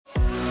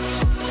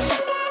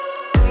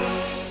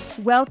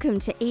Welcome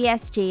to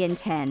ESG in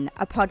 10,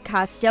 a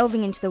podcast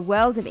delving into the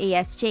world of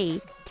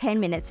ESG 10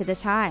 minutes at a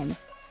time.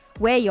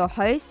 We're your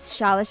hosts,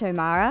 Charlotte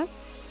O'Mara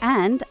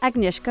and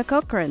Agnieszka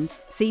Cochran,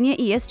 Senior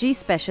ESG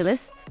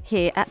Specialists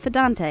here at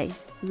Fidante.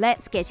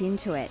 Let's get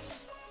into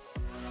it.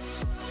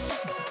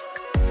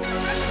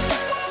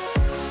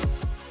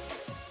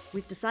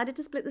 We've decided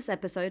to split this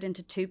episode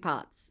into two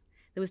parts.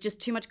 There was just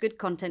too much good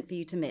content for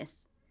you to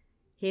miss.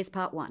 Here's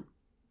part one.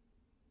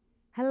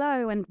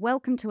 Hello and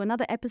welcome to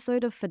another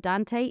episode of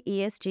Fidante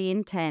ESG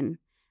in 10.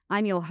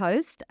 I'm your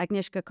host,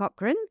 Agnieszka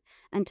Cochran,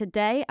 and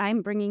today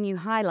I'm bringing you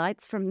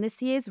highlights from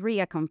this year's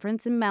RIA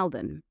conference in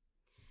Melbourne.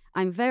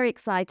 I'm very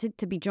excited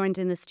to be joined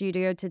in the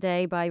studio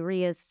today by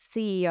RIA's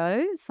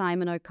CEO,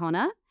 Simon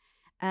O'Connor,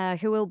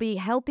 who will be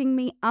helping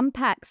me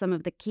unpack some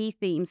of the key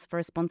themes for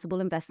responsible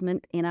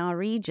investment in our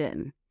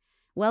region.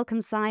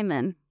 Welcome,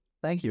 Simon.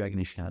 Thank you,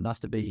 Agnieszka. Nice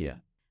to be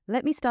here.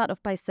 Let me start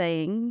off by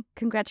saying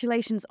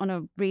congratulations on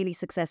a really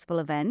successful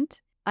event.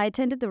 I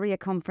attended the RIA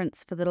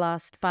conference for the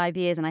last 5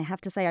 years, and I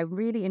have to say I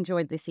really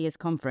enjoyed this year's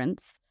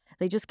conference.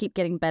 They just keep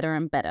getting better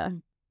and better.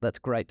 That's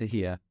great to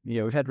hear.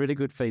 Yeah, we've had really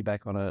good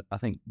feedback on it. I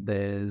think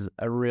there's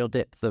a real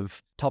depth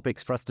of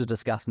topics for us to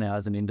discuss now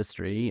as an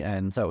industry,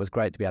 and so it was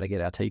great to be able to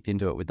get our teeth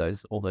into it with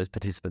all those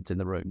participants in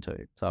the room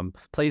too. So I'm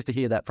pleased to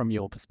hear that from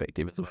your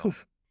perspective as well.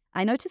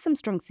 I noticed some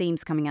strong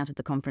themes coming out of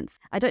the conference.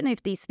 I don't know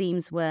if these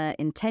themes were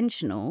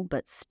intentional,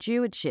 but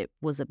stewardship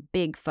was a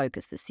big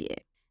focus this year.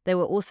 There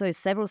were also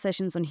several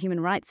sessions on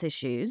human rights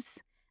issues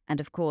and,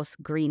 of course,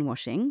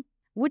 greenwashing.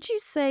 Would you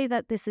say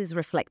that this is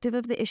reflective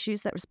of the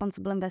issues that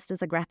responsible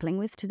investors are grappling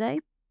with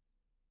today?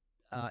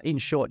 In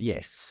short,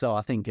 yes. So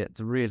I think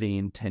it's really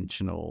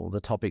intentional,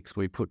 the topics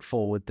we put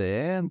forward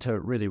there, to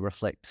really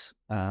reflect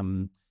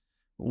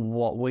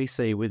what we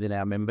see within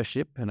our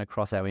membership and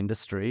across our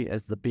industry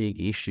as the big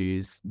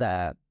issues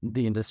that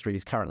the industry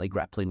is currently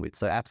grappling with.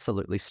 So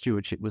absolutely,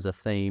 stewardship was a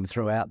theme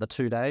throughout the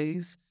 2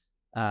 days.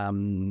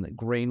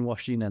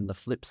 Greenwashing and the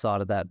flip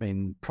side of that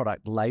being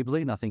product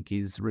labeling, I think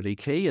is really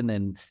key. And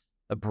then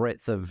a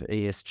breadth of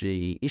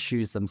ESG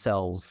issues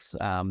themselves,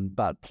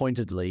 but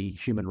pointedly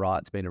human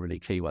rights being a really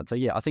key one. So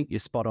yeah, I think you're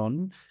spot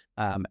on.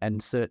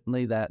 And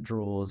certainly that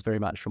draws very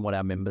much from what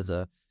our members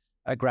are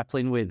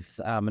grappling with,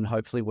 and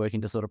hopefully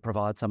working to sort of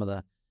provide some of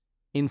the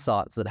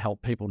insights that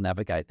help people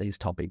navigate these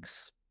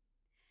topics.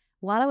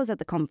 While I was at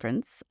the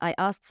conference, I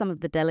asked some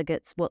of the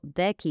delegates what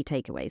their key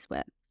takeaways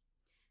were.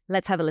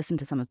 Let's have a listen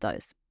to some of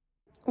those.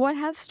 What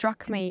has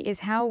struck me is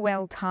how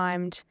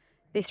well-timed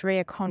this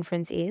RIA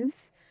conference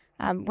is.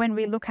 When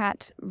we look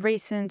at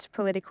recent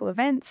political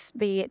events,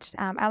 be it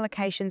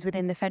allocations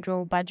within the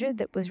federal budget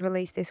that was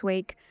released this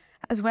week,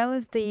 as well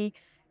as the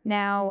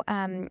now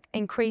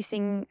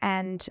increasing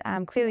and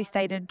clearly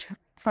stated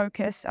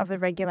focus of the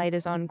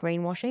regulators on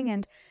greenwashing,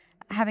 and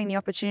having the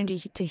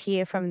opportunity to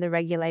hear from the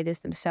regulators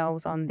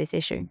themselves on this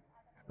issue.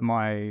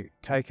 My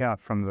takeout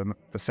from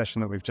the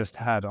session that we've just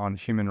had on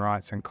human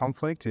rights and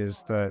conflict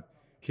is that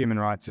human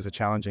rights is a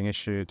challenging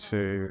issue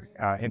to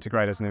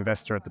integrate as an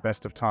investor at the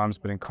best of times,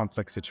 but in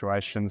conflict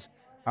situations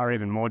are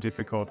even more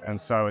difficult. And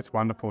so it's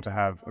wonderful to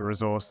have a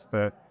resource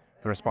that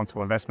the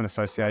Responsible Investment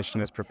Association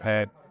has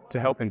prepared to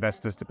help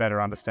investors to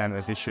better understand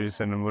those issues,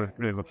 and we're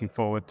really looking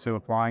forward to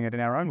applying it in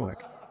our own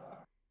work.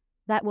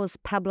 That was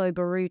Pablo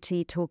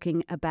Baruti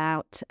talking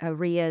about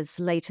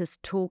RIA's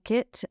latest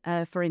toolkit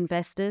for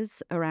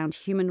investors around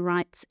human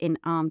rights in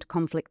armed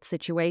conflict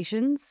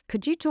situations.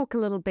 Could you talk a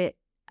little bit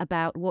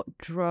about what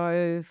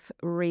drove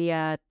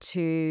RIA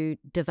to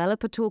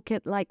develop a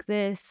toolkit like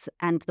this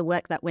and the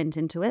work that went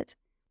into it?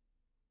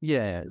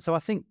 Yeah, so I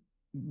think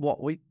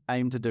what we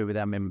aim to do with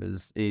our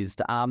members is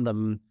to arm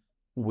them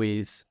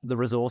with the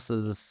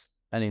resources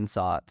and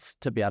insights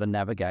to be able to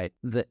navigate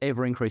the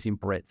ever-increasing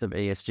breadth of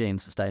ESG and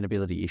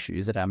sustainability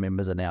issues that our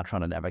members are now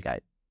trying to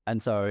navigate.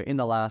 And so in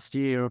the last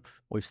year,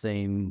 we've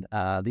seen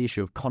the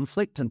issue of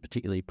conflict, and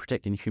particularly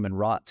protecting human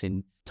rights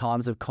in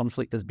times of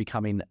conflict, as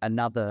becoming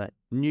another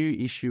new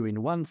issue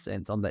in one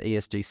sense on the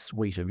ESG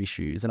suite of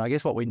issues. And I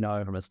guess what we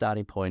know from a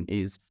starting point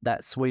is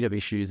that suite of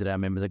issues that our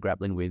members are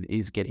grappling with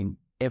is getting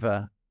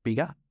ever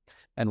bigger.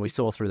 And we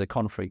saw through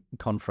the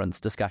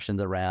conference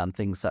discussions around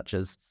things such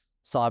as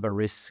cyber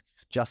risk,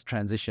 just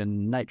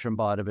transition, nature and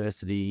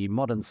biodiversity,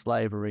 modern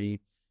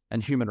slavery,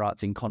 and human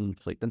rights in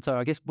conflict. And so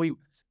I guess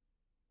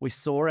we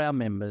saw our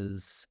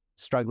members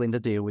struggling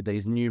to deal with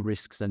these new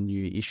risks and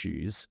new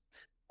issues.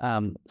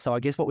 So I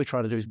guess what we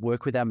try to do is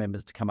work with our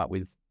members to come up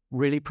with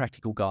really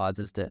practical guides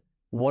as to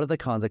what are the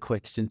kinds of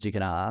questions you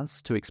can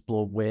ask to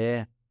explore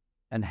where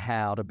and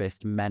how to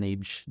best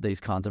manage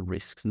these kinds of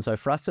risks. And so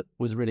for us, it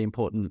was really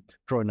important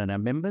drawing on our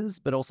members,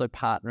 but also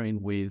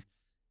partnering with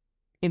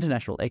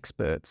international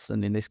experts,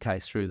 and in this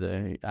case through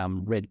the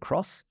Red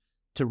Cross,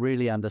 to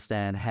really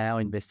understand how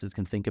investors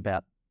can think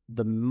about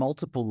the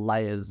multiple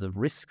layers of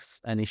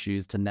risks and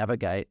issues to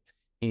navigate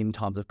in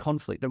times of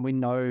conflict. And we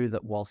know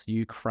that whilst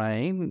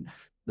Ukraine,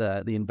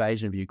 the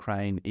invasion of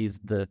Ukraine is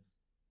the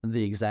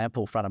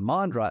example front of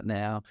mind right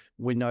now,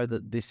 we know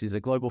that this is a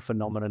global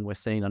phenomenon. We're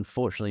seeing,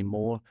 unfortunately,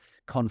 more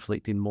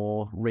conflict in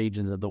more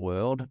regions of the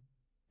world.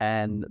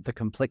 and the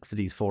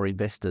complexities for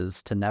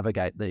investors to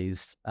navigate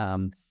these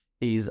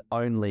is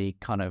only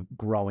kind of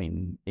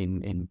growing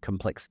in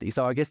complexity.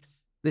 So I guess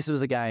this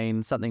was,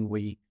 again, something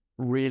we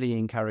really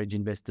encourage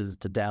investors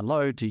to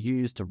download, to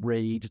use, to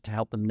read, to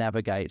help them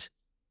navigate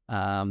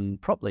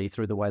properly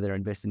through the way they're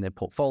investing their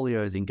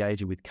portfolios,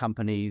 engaging with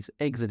companies,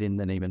 exiting,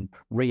 then even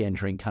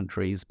re-entering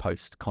countries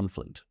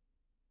post-conflict.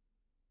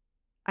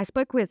 I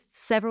spoke with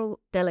several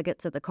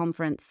delegates at the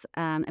conference,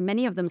 and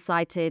many of them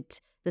cited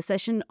the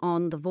session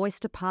on the voice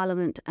to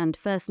Parliament and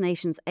First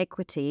Nations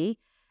equity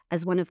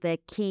as one of their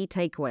key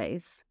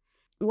takeaways.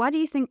 Why do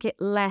you think it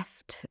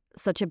left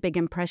such a big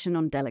impression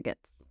on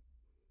delegates?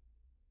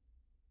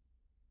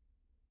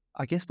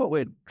 I guess what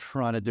we're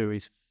trying to do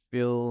is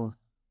fill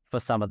for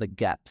some of the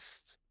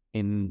gaps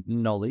in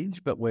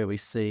knowledge, but where we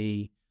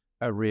see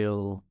a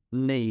real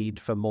need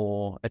for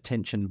more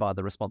attention by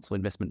the responsible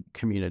investment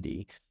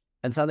community.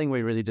 And something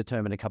we really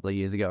determined a couple of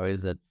years ago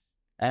is that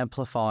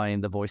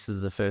amplifying the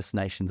voices of First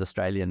Nations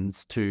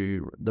Australians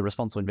to the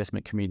responsible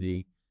investment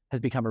community has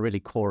become a really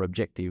core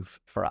objective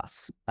for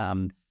us.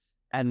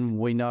 And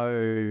we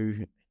know,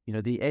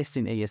 the S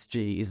in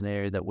ESG is an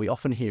area that we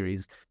often hear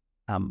is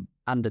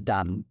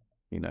underdone.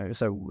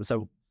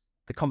 So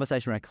the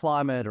conversation around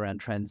climate, around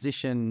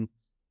transition,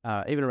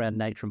 even around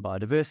nature and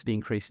biodiversity,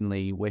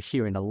 increasingly, we're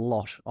hearing a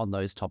lot on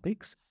those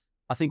topics.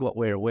 I think what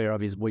we're aware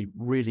of is we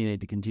really need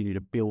to continue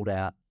to build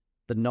out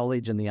the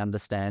knowledge and the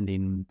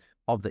understanding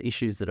of the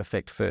issues that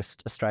affect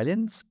First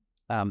Australians.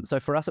 So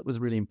for us, it was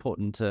really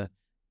important to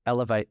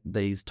elevate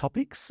these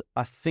topics.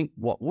 I think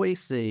what we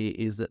see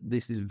is that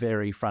this is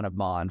very front of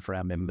mind for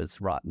our members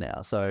right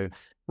now. So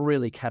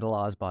really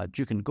catalysed by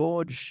Juukan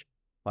Gorge,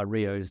 by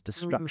Rio's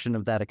destruction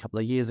of that a couple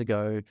of years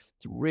ago.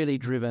 It's really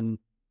driven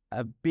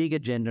a big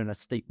agenda and a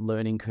steep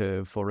learning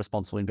curve for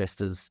responsible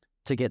investors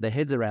to get their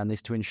heads around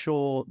this, to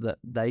ensure that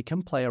they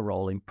can play a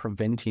role in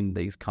preventing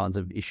these kinds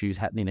of issues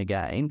happening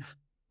again.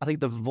 I think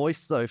the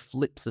voice, though,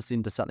 flips us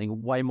into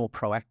something way more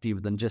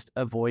proactive than just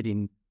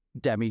avoiding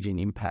damaging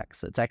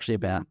impacts. It's actually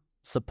about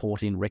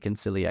supporting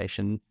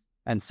reconciliation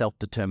and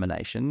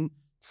self-determination,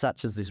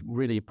 such as this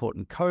really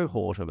important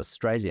cohort of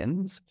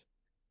Australians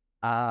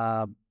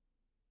are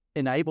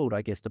enabled,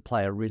 I guess, to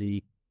play a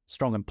really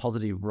strong and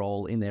positive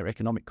role in their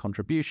economic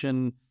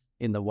contribution,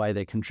 in the way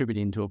they're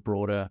contributing to a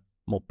broader,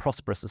 more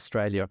prosperous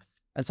Australia.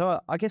 And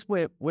so I guess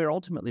we're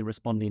ultimately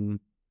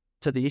responding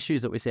to the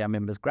issues that we see our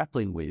members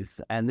grappling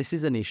with. And this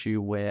is an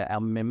issue where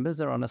our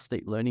members are on a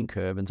steep learning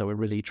curve. And so we're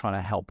really trying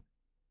to help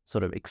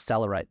sort of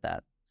accelerate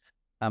that.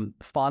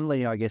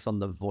 Finally, I guess on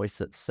the voice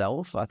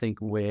itself, I think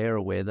we're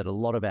aware that a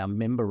lot of our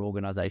member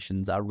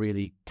organisations are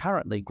really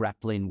currently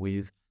grappling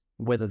with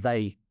whether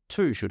they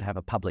too should have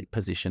a public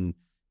position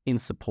in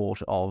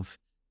support of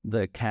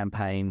the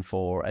campaign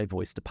for a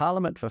voice to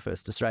Parliament for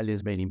First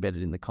Australians being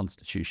embedded in the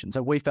Constitution.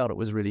 So we felt it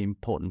was really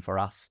important for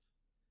us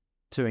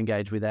to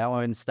engage with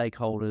our own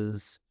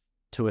stakeholders,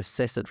 to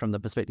assess it from the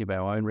perspective of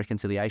our own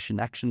reconciliation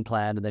action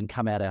plan, and then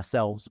come out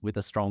ourselves with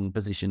a strong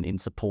position in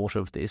support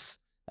of this.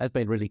 Has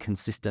been really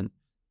consistent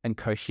and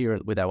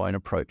coherent with our own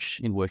approach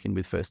in working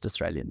with First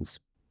Australians.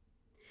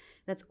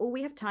 That's all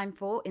we have time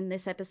for in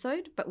this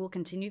episode, but we'll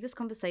continue this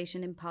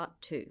conversation in part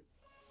 2.